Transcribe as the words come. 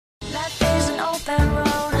up that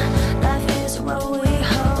road. Life is a road we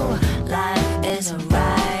hoe. Life is a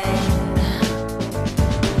ride.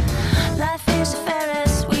 Life is a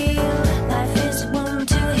Ferris wheel. Life is a wound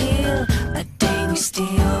to heal. A day we steal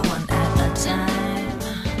one at a time.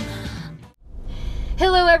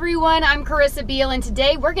 Hello everyone, I'm Carissa Biele, and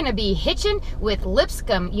today we're going to be hitching with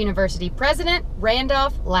Lipscomb University President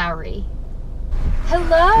Randolph Lowry. Hello,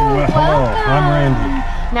 welcome. I'm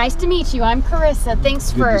Randy. Nice to meet you. I'm Carissa.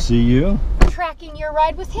 Thanks Good for to see you. tracking your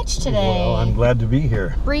ride with Hytch today. Well, I'm glad to be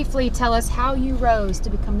here. Briefly tell us how you rose to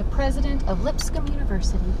become the president of Lipscomb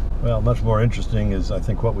University. Well, much more interesting is I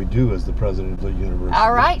think what we do as the president of the university.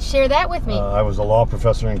 All right, share that with me. I was a law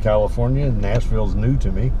professor in California. Nashville's new to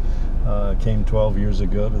me. Came 12 years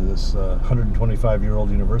ago to this 125-year-old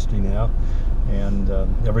university now, and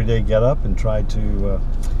every day get up and try to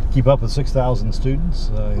keep up with 6,000 students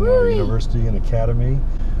in our university and academy.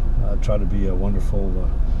 Try to be a wonderful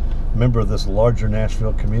member of this larger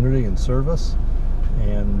Nashville community and service,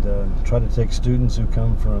 and try to take students who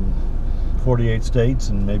come from 48 states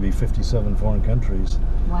and maybe 57 foreign countries.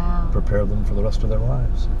 Wow. Prepare them for the rest of their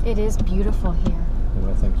lives. It is beautiful here.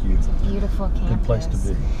 Well, thank you. It's a beautiful campus. Good place to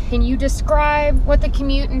be. Can you describe what the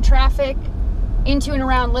commute and traffic into and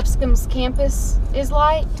around Lipscomb's campus is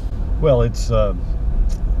like? Well, it's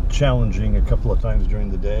challenging a couple of times during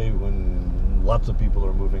the day when lots of people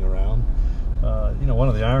are moving around. You know, one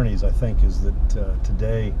of the ironies, I think, is that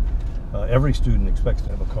today every student expects to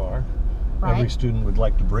have a car. Right. Every student would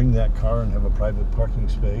like to bring that car and have a private parking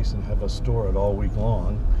space and have us store it all week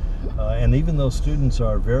long. And even though students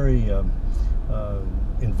are very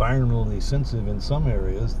environmentally sensitive in some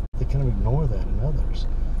areas, they kind of ignore that in others.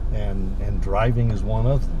 And driving is one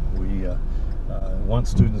of them. We want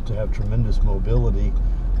students to have tremendous mobility,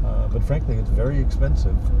 but frankly, it's very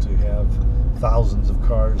expensive to have thousands of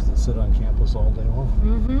cars that sit on campus all day long.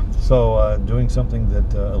 Mm-hmm. So doing something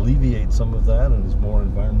that alleviates some of that and is more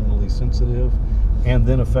environmentally sensitive and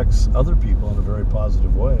then affects other people in a very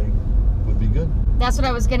positive way would be good. That's what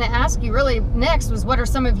I was going to ask you really next, was what are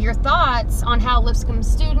some of your thoughts on how Lipscomb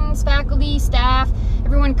students, faculty, staff,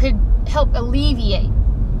 everyone could help alleviate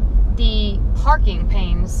the parking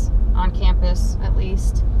pains on campus, at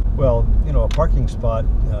least? Well, you know, a parking spot,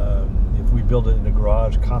 if we build it in a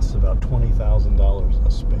garage, costs about $20,000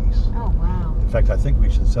 a space. Oh, wow. In fact, I think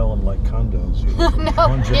we should sell them like condos, you know, from No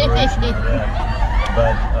one generation kidding. to that.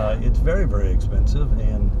 But it's very, very expensive,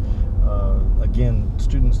 and again,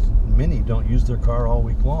 students, many don't use their car all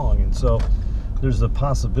week long, and so there's the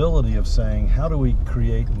possibility of saying, how do we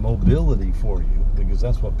create mobility for you, because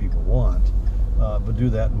that's what people want, but do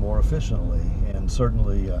that more efficiently. And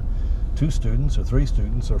certainly 2 students or 3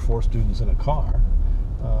 students or 4 students in a car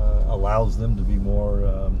allows them to be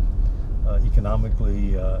more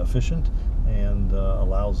economically efficient, and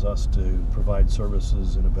allows us to provide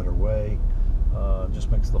services in a better way. Just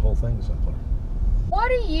makes the whole thing simpler. What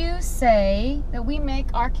do you say that we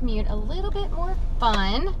make our commute a little bit more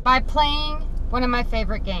fun by playing one of my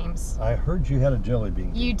favorite games? I heard you had a jelly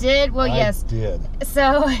bean game. You did? Well, yes. I did.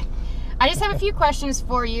 So I just have a few questions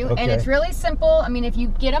for you, Okay. and it's really simple. I mean, if you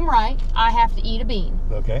get them right, I have to eat a bean.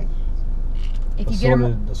 Okay. If you get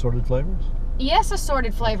them, Assorted flavors? yes,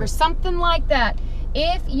 assorted flavors, something like that.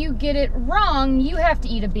 If you get it wrong, you have to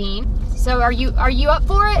eat a bean. So are you up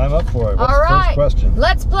for it? I'm up for it. What's All the right. first question?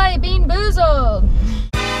 Let's play Bean Boozled.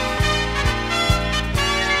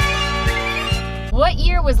 What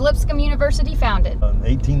year was Lipscomb University founded?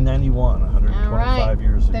 1891, 125 All right.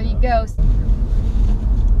 years ago. There you go.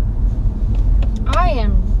 I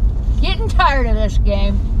am getting tired of this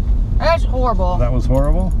game. That's horrible. That was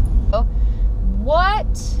horrible? What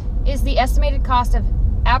is the estimated cost of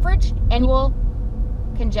average annual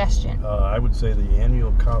congestion? I would say the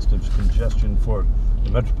annual cost of congestion for the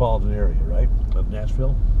metropolitan area, right, of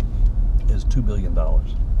Nashville is $2 billion.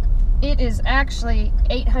 It is actually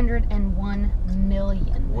 801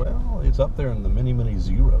 million. Well, it's up there in the many, many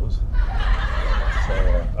zeros.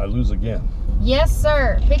 So I lose again. Yes,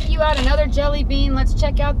 sir. Pick you out another jelly bean. Let's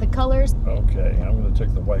check out the colors. Okay, I'm going to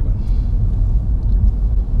take the white one.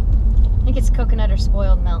 I think it's coconut or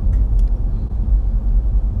spoiled milk.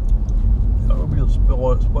 That would be a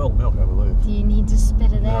spoiled milk, I believe. Do you need to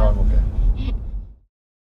spit it No, out? I'm okay.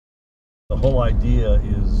 The whole idea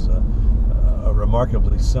is a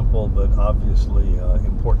remarkably simple but obviously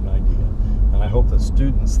important idea. And I hope that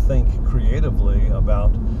students think creatively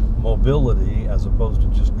about mobility as opposed to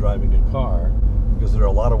just driving a car, because there are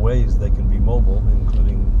a lot of ways they can be mobile,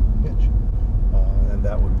 including Hytch. And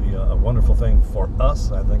that would be a wonderful thing for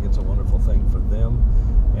us. I think it's a wonderful thing for them,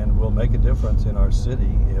 and will make a difference in our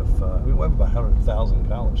city if we have about 100,000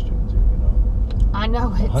 college students here, you know. I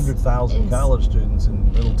know it's 100,000 college students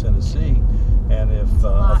in Middle Tennessee, and if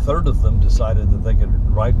a third of them decided that they could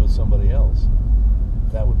ride with somebody else,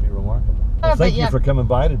 that would be remarkable. Well, thank you for coming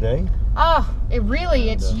by today. Oh,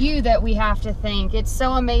 it's you that we have to thank. It's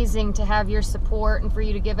so amazing to have your support and for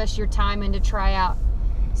you to give us your time and to try out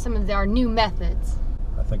some of our new methods.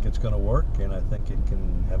 I think it's going to work, and I think it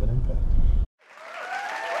can have an impact.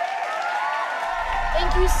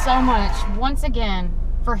 Thank you so much once again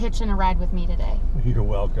for hitching a ride with me today. You're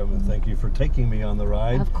welcome, and thank you for taking me on the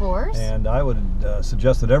ride. Of course. And I would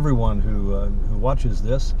suggest that everyone who watches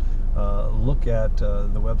this look at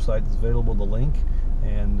the website that's available, the link,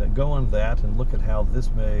 and go on that and look at how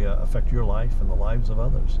this may affect your life and the lives of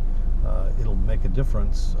others. It'll make a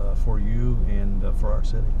difference for you and for our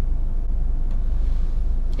city.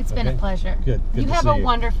 It's been a pleasure. Good you to have see a you.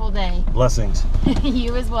 wonderful day. Blessings.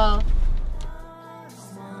 You as well.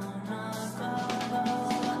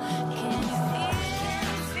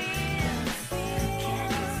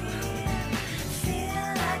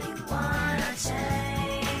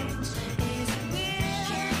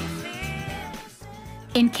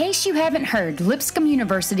 In case you haven't heard, Lipscomb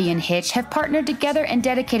University and Hytch have partnered together and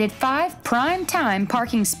dedicated 5 prime-time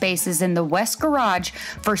parking spaces in the West Garage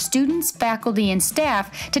for students, faculty, and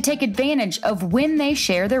staff to take advantage of when they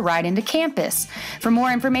share their ride into campus. For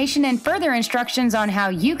more information and further instructions on how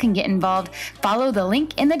you can get involved, follow the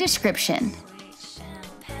link in the description.